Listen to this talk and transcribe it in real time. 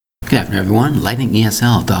Good afternoon, everyone.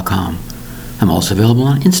 LightningESL.com. I'm also available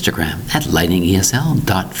on Instagram at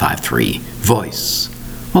lightningesl.53. Voice.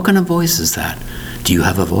 What kind of voice is that? Do you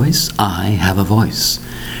have a voice? I have a voice.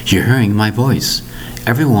 You're hearing my voice.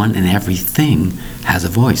 Everyone and everything has a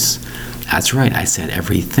voice. That's right, I said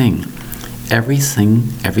everything. Everything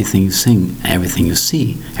you sing, everything you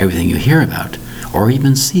see, everything you hear about, or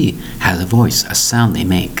even see, has a voice, a sound they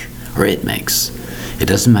make, or it makes. It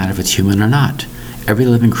doesn't matter if it's human or not. Every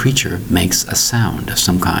living creature makes a sound of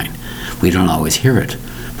some kind. We don't always hear it,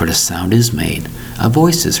 but a sound is made. A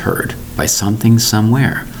voice is heard by something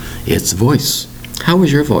somewhere. It's voice. How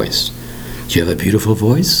is your voice? Do you have a beautiful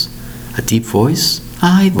voice? A deep voice? A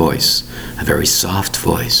high voice? A very soft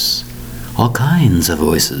voice? All kinds of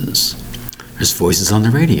voices. There's voices on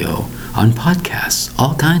the radio, on podcasts,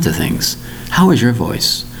 all kinds of things. How is your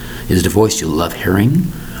voice? Is it a voice you love hearing,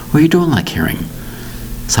 or you don't like hearing?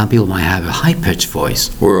 Some people might have a high-pitched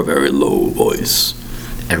voice or a very low voice.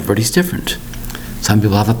 Everybody's different. Some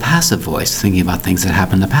people have a passive voice, thinking about things that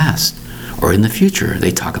happened in the past, or in the future.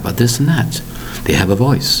 They talk about this and that. They have a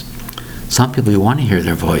voice. Some people, you want to hear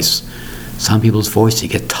their voice. Some people's voice you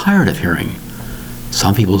get tired of hearing.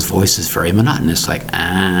 Some people's voice is very monotonous, like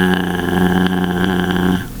ah.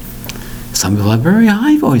 Some people have very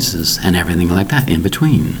high voices and everything like that in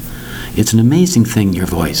between. It's an amazing thing, your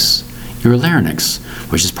voice. Your larynx,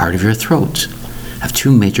 which is part of your throat, have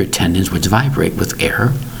two major tendons which vibrate with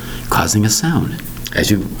air, causing a sound.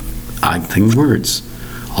 As you think words,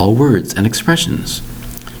 all words and expressions.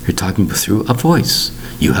 You're talking through a voice.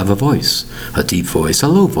 You have a voice, a deep voice, a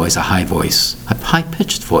low voice, a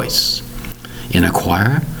high-pitched voice. In a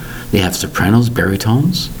choir, they have sopranos,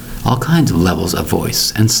 baritones, all kinds of levels of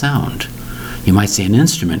voice and sound. You might say an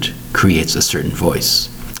instrument creates a certain voice.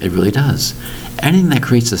 It really does. Anything that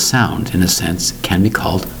creates a sound, in a sense, can be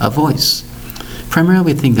called a voice.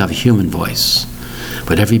 Primarily we think of a human voice,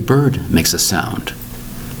 but every bird makes a sound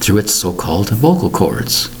through its so-called vocal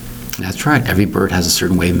cords. That's right, every bird has a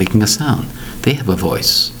certain way of making a sound. They have a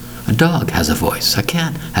voice. A dog has a voice. A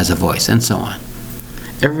cat has a voice, and so on.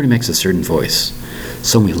 Everybody makes a certain voice.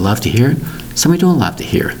 Some we love to hear, some we don't love to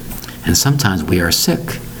hear. And sometimes we are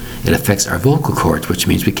sick. It affects our vocal cords, which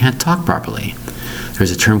means we can't talk properly.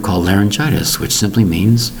 There's a term called laryngitis, which simply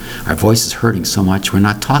means our voice is hurting so much we're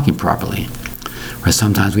not talking properly. Or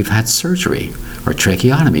sometimes we've had surgery or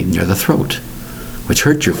tracheotomy near the throat, which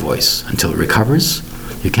hurts your voice until it recovers.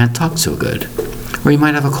 You can't talk so good. Or you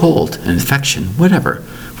might have a cold, an infection, whatever,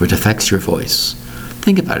 which affects your voice.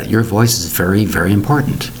 Think about it. Your voice is very, very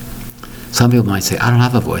important. Some people might say, I don't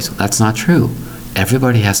have a voice. That's not true.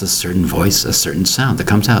 Everybody has a certain voice, a certain sound that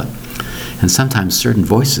comes out. And sometimes certain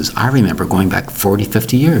voices, I remember going back 40,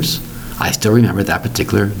 50 years. I still remember that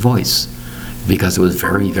particular voice because it was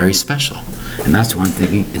very, very special. And that's why I'm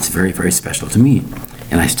thinking it's very, very special to me.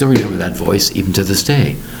 And I still remember that voice even to this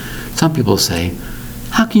day. Some people say,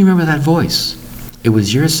 how can you remember that voice? It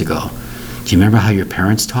was years ago. Do you remember how your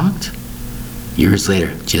parents talked? Years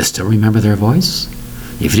later, do you still remember their voice?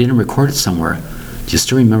 If you didn't record it somewhere, do you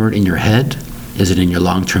still remember it in your head? Is it in your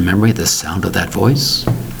long-term memory, the sound of that voice?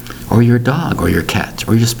 Or your dog, or your cat,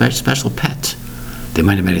 or your special pet. They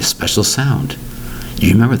might have made a special sound.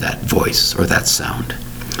 You remember that voice or that sound.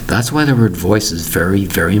 That's why the word voice is very,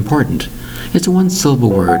 very important. It's a one-syllable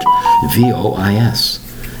word, V-O-I-S.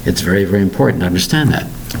 It's very, very important to understand that.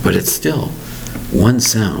 But it's still one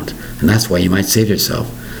sound. And that's why you might say to yourself,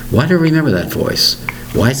 why do I remember that voice?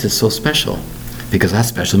 Why is it so special? Because that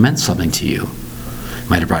special meant something to you. It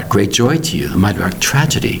might have brought great joy to you. It might have brought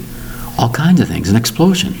tragedy. All kinds of things, an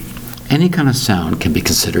explosion. Any kind of sound can be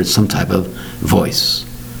considered some type of voice.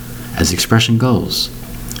 As the expression goes,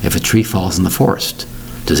 if a tree falls in the forest,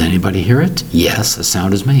 does anybody hear it? Yes, a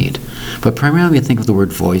sound is made. But primarily we think of the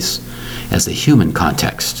word voice as a human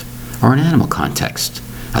context or an animal context,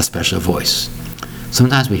 a special voice.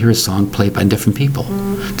 Sometimes we hear a song played by different people,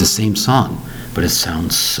 the same song, but it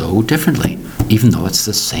sounds so differently, even though it's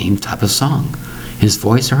the same type of song. His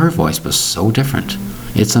voice or her voice was so different.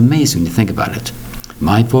 It's amazing to think about it.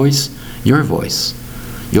 My voice, your voice.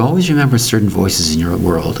 You always remember certain voices in your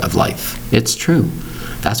world of life. It's true.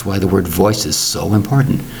 That's why the word voice is so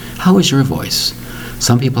important. How is your voice?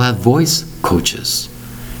 Some people have voice coaches.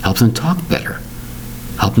 Help them talk better.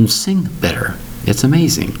 Help them sing better. It's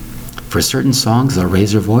amazing. For certain songs, they'll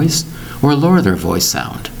raise their voice or lower their voice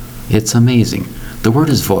sound. It's amazing. The word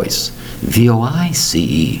is voice.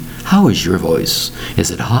 V-O-I-C-E. How is your voice?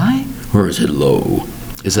 Is it high or is it low?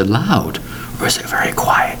 Is it loud or is it very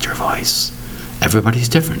quiet, your voice? Everybody's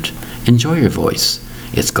different. Enjoy your voice.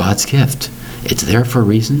 It's God's gift. It's there for a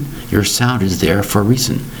reason. Your sound is there for a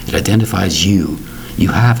reason. It identifies you. You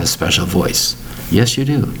have a special voice. Yes, you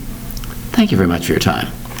do. Thank you very much for your time.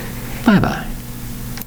 Bye-bye.